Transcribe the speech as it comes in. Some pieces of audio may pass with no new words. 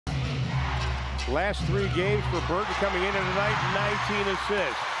Last 3 games for Burton coming into tonight, 19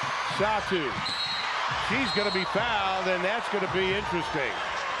 assists. Satu, she's going to be fouled, and that's going to be interesting.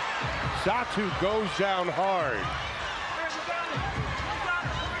 Satu goes down hard.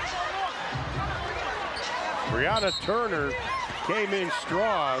 Brianna Turner came in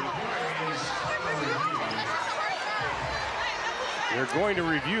strong. They're going to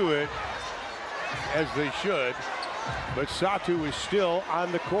review it, as they should, but Satu is still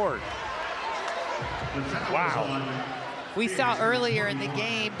on the court. Wow. We saw earlier in the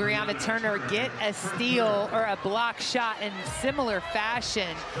game Brianna Turner get a steal or a block shot in similar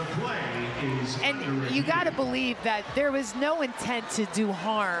fashion. And you got to believe that there was no intent to do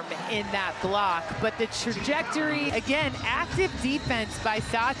harm in that block, but the trajectory, again, active defense by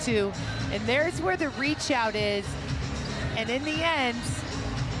Satu, and there's where the reach out is. And in the end,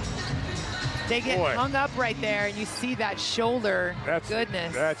 they get hung up right there, and you see that shoulder.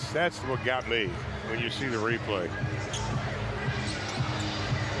 Goodness. That's what got me when you see the replay.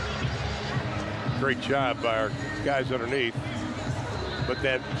 Great job by our guys underneath, but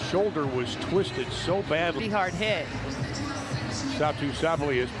that shoulder was twisted so badly. Pretty hard hit. Satu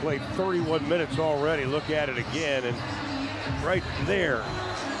Sabally has played 31 minutes already. Look at it again, and right there,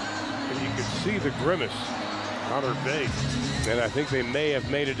 and you can see the grimace on her face. And I think they may have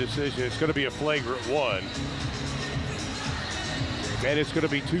made a decision. It's going to be a flagrant 1. And it's going to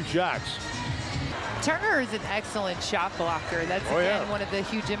be 2 shots. Turner is an excellent shot blocker. That's, again, one of the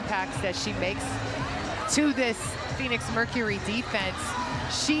huge impacts that she makes to this Phoenix Mercury defense.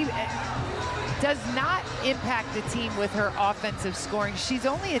 She does not impact the team with her offensive scoring. She's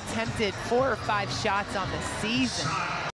only attempted 4 or 5 shots on the season.